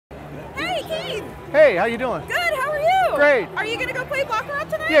Keith. Hey, how you doing? Good, how are you? Great. Are you going to go play Baccarat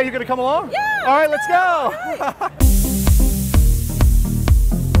tonight? Yeah, you gonna come along? Yeah. All right, let's go. All right.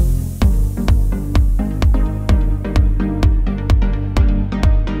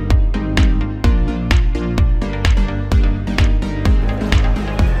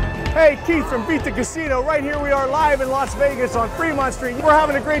 Hey, Keith from Beat the Casino. Right here we are live in Las Vegas on Fremont Street. We're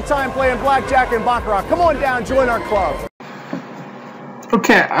having a great time playing Blackjack and Baccarat. Come on down, join our club.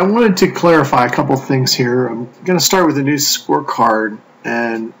 Okay, I wanted to clarify a couple things here. I'm going to start with a new scorecard,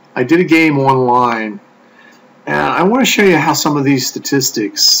 and I did a game online, and I want to show you how some of these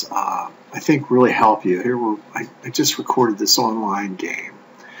statistics I think really help you. Here, I just recorded this online game,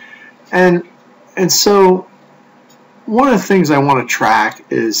 and so one of the things I want to track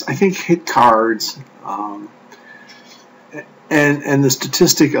is I think hit cards, and the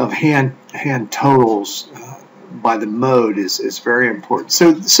statistic of hand totals by the mode is very important.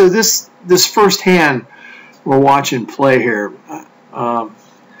 So this first hand we're watching play here, I'll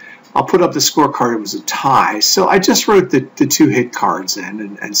put up the scorecard. It was a tie. So I just wrote the two hit cards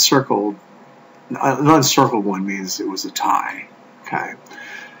in and circled. An uncircled one means it was a tie. Okay.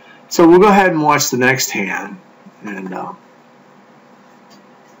 So we'll go ahead and watch the next hand, and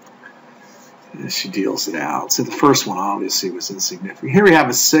she deals it out. So the first one obviously was insignificant. Here we have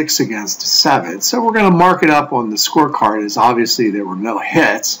a 6 against a 7. So we're going to mark it up on the scorecard as obviously there were no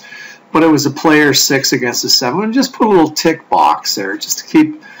hits, but it was a player 6 against a 7. And just put a little tick box there just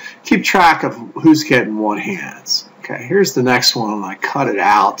to keep track of who's getting what hands. Okay, here's the next one, and I cut it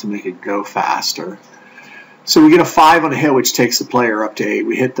out to make it go faster. So we get a 5 on a hit, which takes the player up to 8.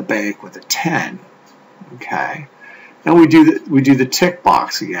 We hit the bank with a 10. Okay. And we do the tick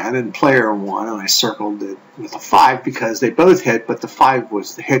box again, and player 1, and I circled it with a 5 because they both hit, but the 5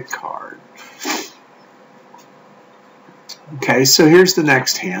 was the hit card. Okay, so here's the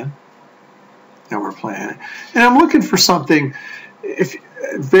next hand that we're playing, and I'm looking for something,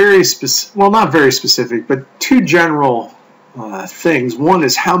 very specific, well, not very specific, but two general things. One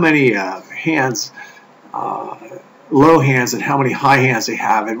is how many hands, low hands, and how many high hands they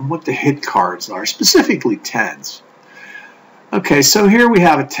have, and what the hit cards are, specifically 10s. Okay, so here we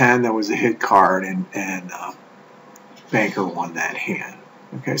have a 10 that was a hit card, and Banker won that hand.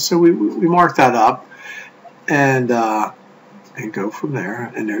 Okay, so we mark that up and go from there,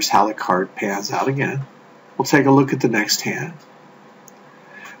 and there's how the card pans out again. We'll take a look at the next hand.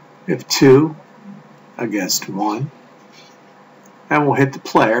 We have 2 against 1, and we'll hit the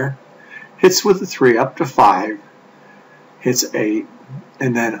player. Hits with a 3 up to 5, hits 8,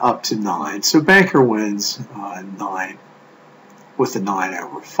 and then up to 9. So Banker wins 9. With a 9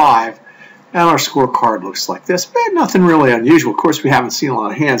 over 5, and our scorecard looks like this. But nothing really unusual. Of course, we haven't seen a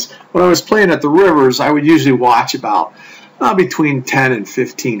lot of hands. When I was playing at the Rivers, I would usually watch about between 10 and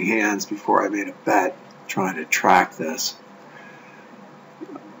 15 hands before I made a bet trying to track this.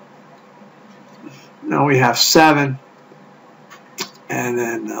 Now we have 7, and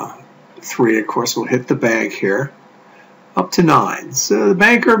then 3, of course, will hit the bank here. Up to 9. So the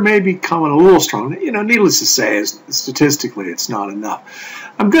Banker may be coming a little strong. You know, needless to say, statistically, it's not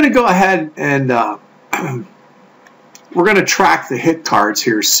enough. I'm going to go ahead and we're going to track the hit cards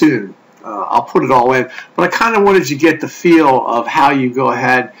here soon. I'll put it all in, but I kind of wanted you to get the feel of how you go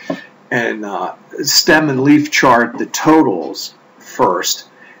ahead and stem and leaf chart the totals first,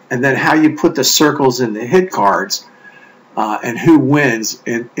 and then how you put the circles in the hit cards. And who wins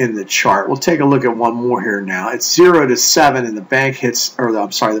in the chart. We'll take a look at one more here now. It's 0 to 7, and the bank hits, or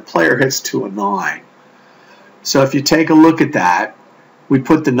I'm sorry, the player hits to a 9. So if you take a look at that, we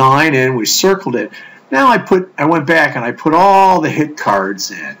put the 9 in, we circled it. Now I went back and I put all the hit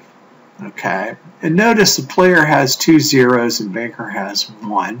cards in. Okay, and notice the player has 2 zeros and Banker has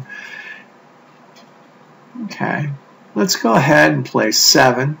 1. Okay, let's go ahead and play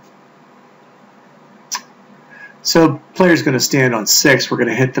 7. So player's going to stand on 6. We're going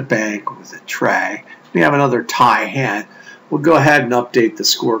to hit the bank with a tray. We have another tie hand. We'll go ahead and update the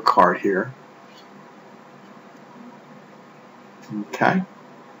scorecard here. Okay.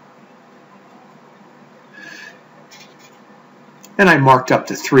 And I marked up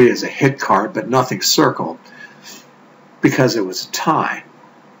the 3 as a hit card, but nothing circled because it was a tie.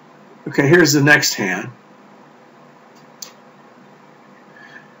 Okay, here's the next hand.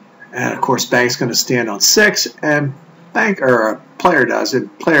 And of course, bank's going to stand on 6, and player does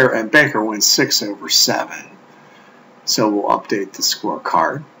it. Player and Banker wins 6 over 7. So we'll update the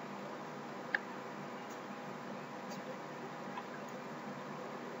scorecard.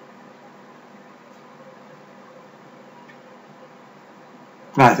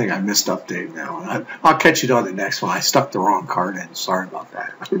 I think I missed update now. I'll catch you on the next one. I stuck the wrong card in. Sorry about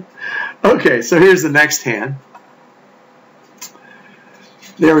that. Okay, so here's the next hand.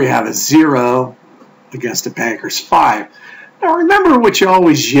 There we have a 0 against a banker's 5. Now remember what you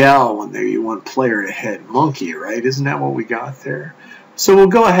always yell when you want player to hit monkey, right? Isn't that what we got there? So we'll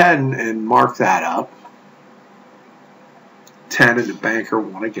go ahead and mark that up. 10 and the banker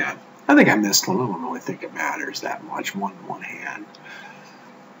 1 again. I think I missed one. I don't really think it matters that much. One hand.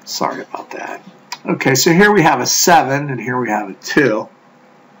 Sorry about that. Okay, so here we have a 7 and here we have a 2.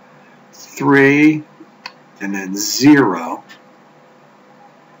 3 and then 0.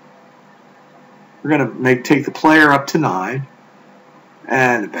 We're going to take the player up to 9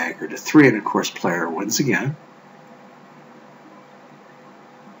 and the banker to 3, and of course player wins again.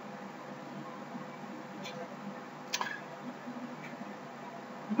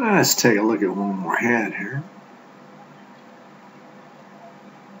 Let's take a look at one more hand here.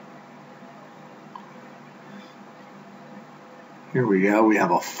 Here we go. We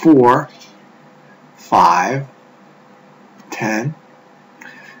have a 4, 5, 10,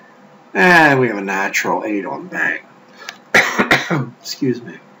 and we have a natural 8 on bank. Excuse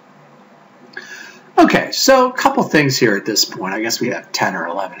me. Okay, so a couple things here at this point. I guess we have 10 or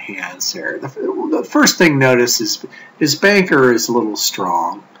 11 hands here. The first thing notice is his banker is a little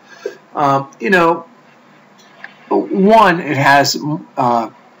strong. You know, one, it has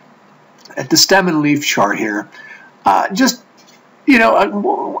at the stem and leaf chart here, just, you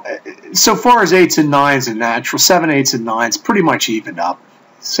know, so far as 8s and 9s and natural, 7, 8s and 9s pretty much evened up.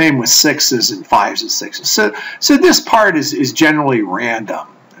 Same with 6s and 5s and 6s. So this part is generally random,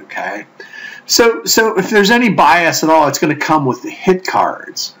 okay? So if there's any bias at all, it's going to come with the hit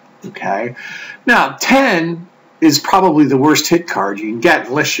cards, okay? Now, 10 is probably the worst hit card you can get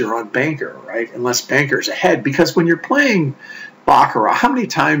unless you're on banker, right? Unless banker's ahead, because when you're playing Baccarat, how many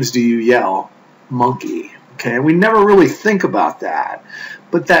times do you yell monkey? Okay, we never really think about that.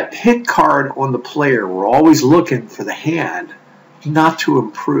 But that hit card on the player, we're always looking for the hand not to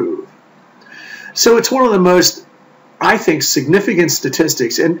improve. So it's one of the most, I think, significant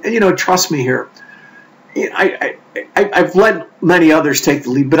statistics. And you know, trust me here, I've let many others take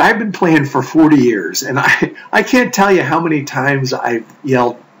the lead, but I've been playing for 40 years, and I can't tell you how many times I've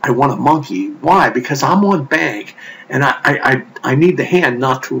yelled, I want a monkey. Why? Because I'm on bank, and I need the hand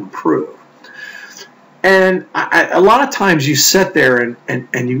not to improve. And a lot of times you sit there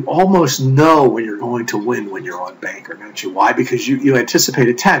and you almost know when you're going to win when you're on banker, don't you? Why? Because you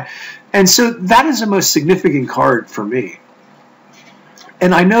anticipated 10. And so that is the most significant card for me.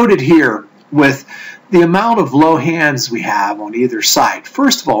 And I noted here with the amount of low hands we have on either side.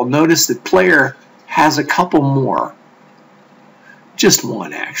 First of all, notice that player has a couple more. Just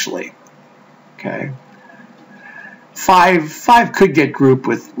one, actually. Okay. 5 could get grouped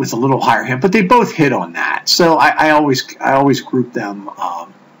with a little higher hand, but they both hit on that. So I always group them,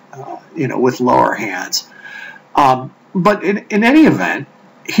 you know, with lower hands. But in any event,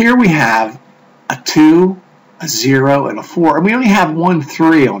 here we have a 2, a 0, and a 4, and we only have 1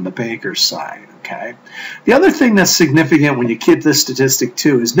 3 on the banker's side. Okay. The other thing that's significant when you keep this statistic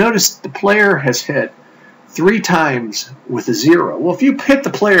too is notice the player has hit 3 times with a 0. Well, if you hit the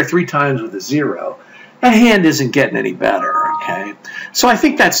player 3 times with a 0, that hand isn't getting any better, okay? So I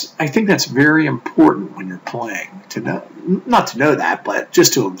think that's very important when you're playing to know, not to know that, but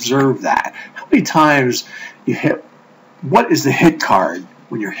just to observe that. How many times you hit? What is the hit card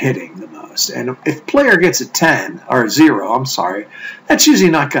when you're hitting the most? And if player gets a 10 or a 0, I'm sorry, that's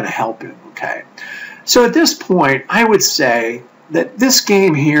usually not going to help him, okay? So at this point, I would say that this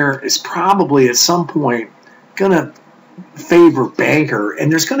game here is probably at some point going to favor banker,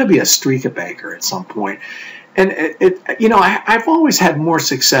 and there's going to be a streak of banker at some point. And you know, I've always had more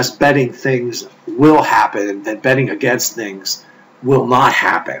success betting things will happen than betting against things will not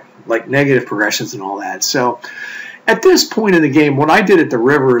happen, like negative progressions and all that. So at this point in the game, what I did at the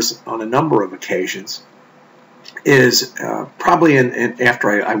Rivers on a number of occasions is probably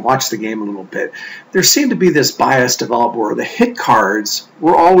after I watched the game a little bit, there seemed to be this bias develop where the hit cards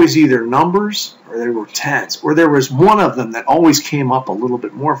were always either numbers or they were 10s, or there was one of them that always came up a little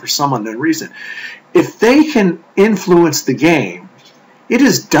bit more for some unknown reason. If they can influence the game, it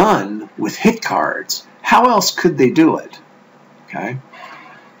is done with hit cards. How else could they do it? Okay.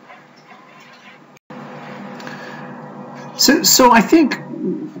 So I think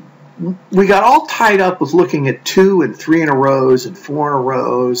we got all tied up with looking at 2 and 3 in a rows and 4 in a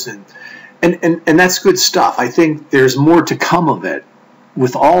rows, and that's good stuff. I think there's more to come of it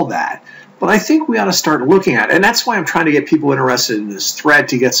with all that. But I think we ought to start looking at it, and that's why I'm trying to get people interested in this thread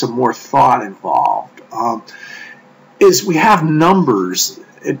to get some more thought involved. Is we have numbers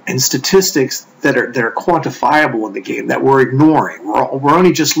and statistics that are quantifiable in the game that we're ignoring. We're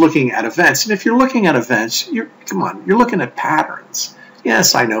only just looking at events. And if you're looking at events, you're looking at patterns.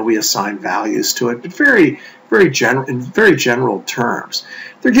 Yes, I know we assign values to it, but in very general terms.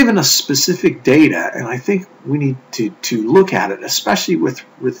 They're giving us specific data, and I think we need to look at it, especially with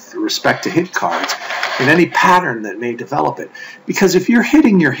respect to hit cards and any pattern that may develop it. Because if you're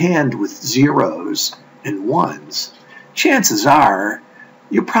hitting your hand with zeros and ones, chances are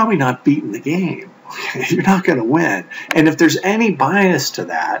you're probably not beating the game. You're not going to win. And if there's any bias to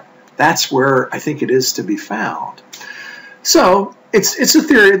that, that's where I think it is to be found. So it's a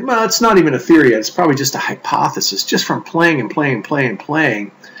theory. Well, it's not even a theory. It's probably just a hypothesis, just from playing and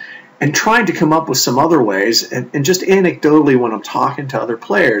playing, and trying to come up with some other ways. And just anecdotally, when I'm talking to other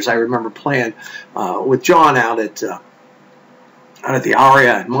players, I remember playing with John out at the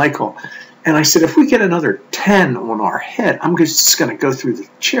Aria and Michael. And I said, if we get another 10 on our hit, I'm just going to go through the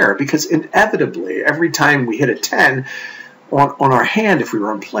chair, because inevitably, every time we hit a 10 on our hand, if we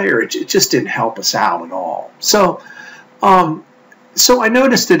were on player, it just didn't help us out at all. So I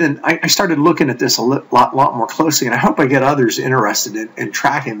noticed it, and I started looking at this a lot more closely, and I hope I get others interested in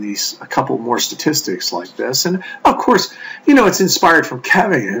tracking a couple more statistics like this. And of course, it's inspired from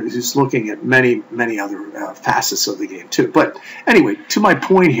Kevin, who's looking at many other facets of the game too. But anyway, to my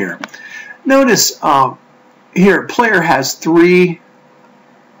point here, notice here, player has 3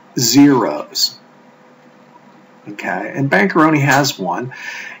 zeros. Okay, and banker only has 1.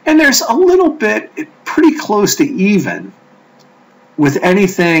 And there's a little bit, pretty close to even with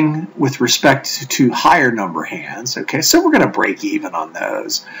anything with respect to higher number hands. Okay, so we're going to break even on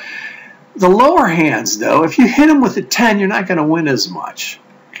those. The lower hands, though, if you hit them with a 10, you're not going to win as much.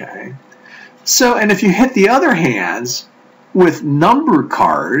 Okay, so, and if you hit the other hands with numbered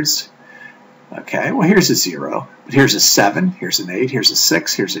cards, okay, well, here's a 0, but here's a 7, here's an 8, here's a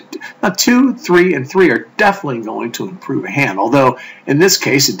 6, here's a... Now, 2, 3, and 3 are definitely going to improve a hand, although in this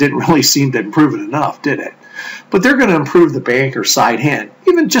case it didn't really seem to improve it enough, did it? But they're going to improve the banker side hand,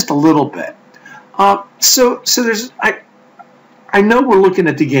 even just a little bit. So there's... I know we're looking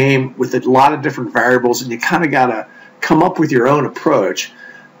at the game with a lot of different variables, and you kind of got to come up with your own approach,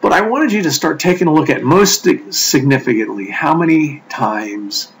 but I wanted you to start taking a look at, most significantly, how many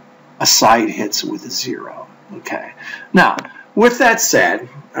times a side hits with a 0. Okay. Now, with that said,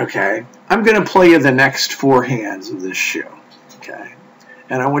 okay, I'm going to play you the next 4 hands of this show. Okay.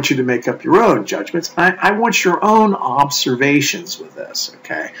 And I want you to make up your own judgments. I want your own observations with this,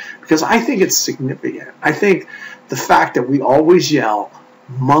 okay? Because I think it's significant. I think the fact that we always yell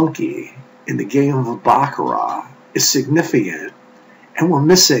monkey in the game of Baccarat is significant, and we're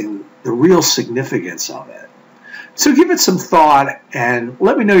missing the real significance of it. So give it some thought, and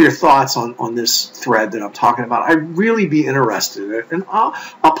let me know your thoughts on this thread that I'm talking about. I'd really be interested in it, and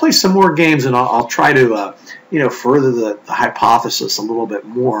I'll play some more games, and I'll try to further the hypothesis a little bit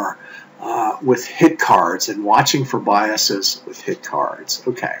more with hit cards and watching for biases with hit cards.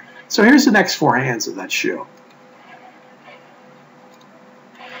 Okay, so here's the next 4 hands of that shoe.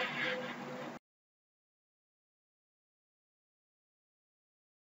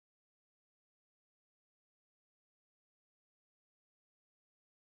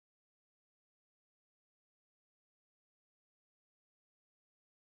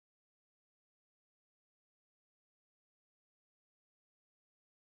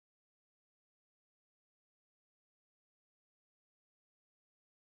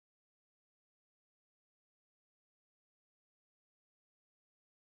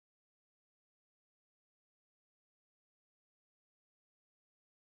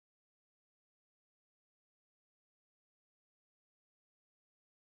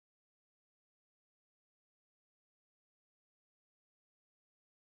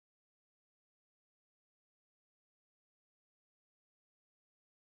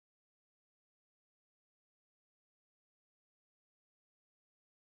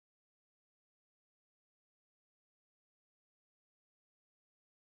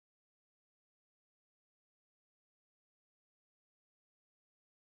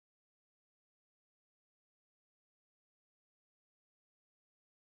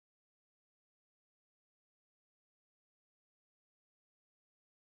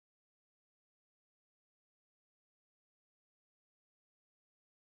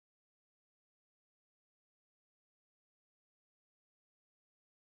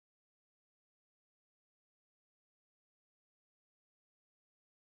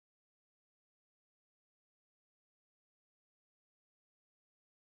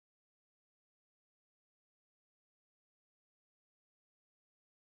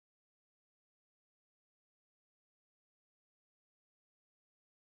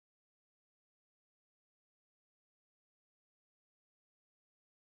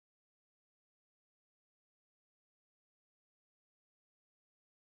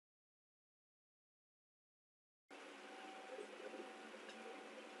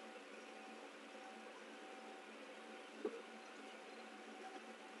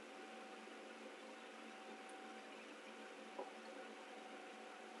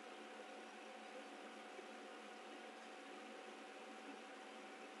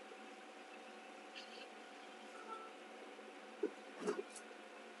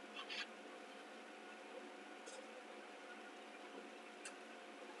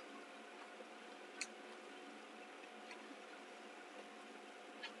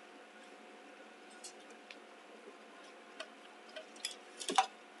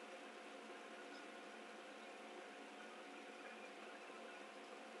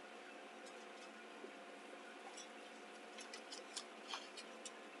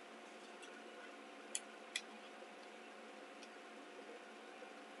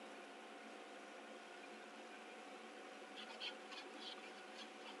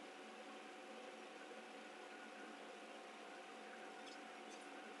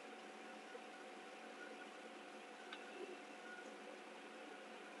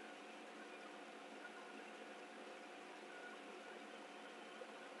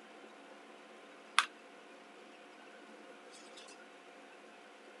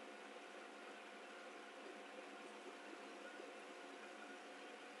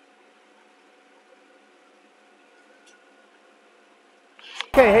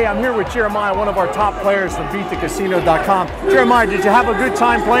 Okay, hey, I'm here with Jeremiah, one of our top players from BeatTheCasino.com. Jeremiah, did you have a good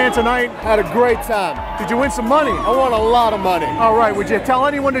time playing tonight? Had a great time. Did you win some money? I won a lot of money. All right, would you tell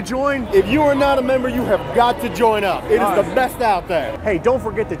anyone to join? If you are not a member, you have got to join up. It is the best out there. Hey, don't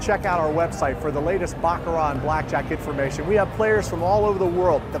forget to check out our website for the latest Baccarat and Blackjack information. We have players from all over the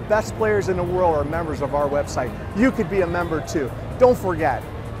world. The best players in the world are members of our website. You could be a member too. Don't forget,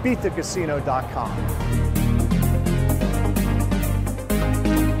 BeatTheCasino.com.